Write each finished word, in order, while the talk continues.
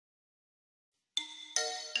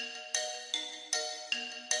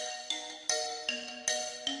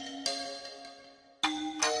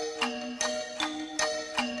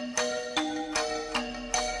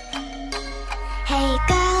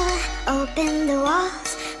behind the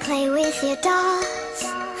walls, play with your dolls.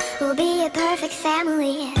 We'll be a perfect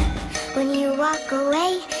family. When you walk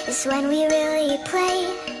away, it's when we really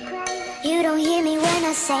play. You don't hear me when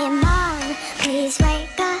I say, Mom, please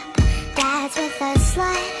wake up. Dad's with a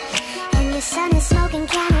slut, and your son is smoking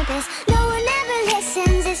cannabis. No one ever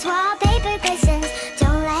listens, this wallpaper glistens.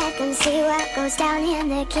 Don't let them see what goes down in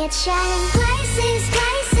the kitchen. Places,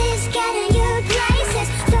 places, get in your places.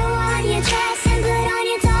 Throw on your dress and put on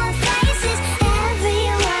your doll faces.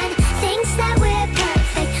 Everyone thinks that we're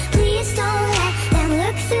perfect. Please don't let them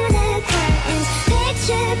look through the curtains.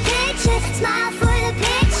 Picture, picture, smile for the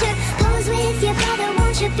picture. Pose with your brother,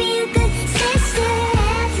 won't you be a good sister?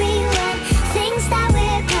 Everyone thinks that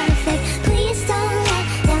we're perfect. Please don't let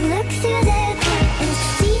them look through the curtains.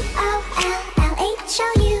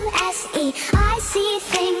 Dollhouse. I see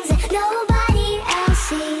things that nobody else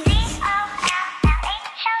sees.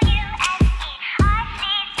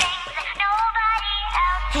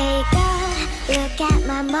 Hey girl, look at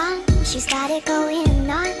my mom, she's got it going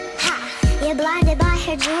on. Ha! You're blinded by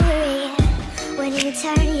her jewelry. When you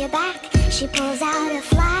turn your back, she pulls out a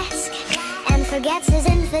flask and forgets his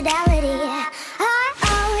infidelity.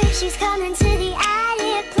 Uh-oh, she's coming to the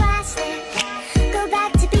attic. Plastic, go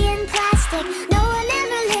back to being plastic. No one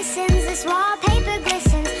ever listens, this wallpaper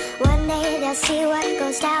glistens. One day they'll see what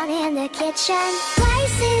goes down in the kitchen.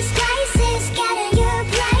 Places, places, get in your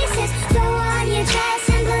places. Throw on your dress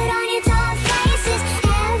and put on your doll faces.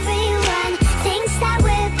 Everyone thinks that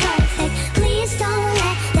we're perfect. Please don't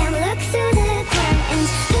let them look through the curtains.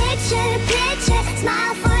 Picture, picture,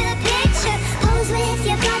 smile for the picture. Pose with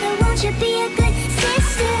your brother, won't you be a good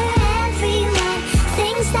sister? Everyone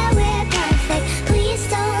thinks that we're perfect. Please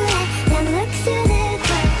don't let them look through the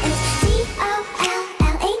curtains.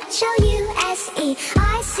 Dollhouse.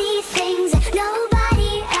 I see things that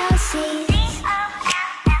nobody else sees.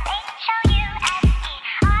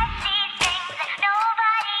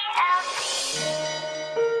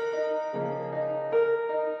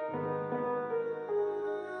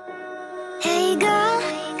 Hey girl,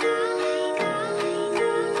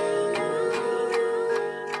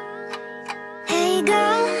 hey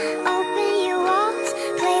girl, open your walls,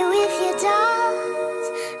 play with your dolls.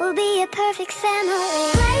 We'll be a perfect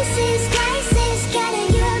family.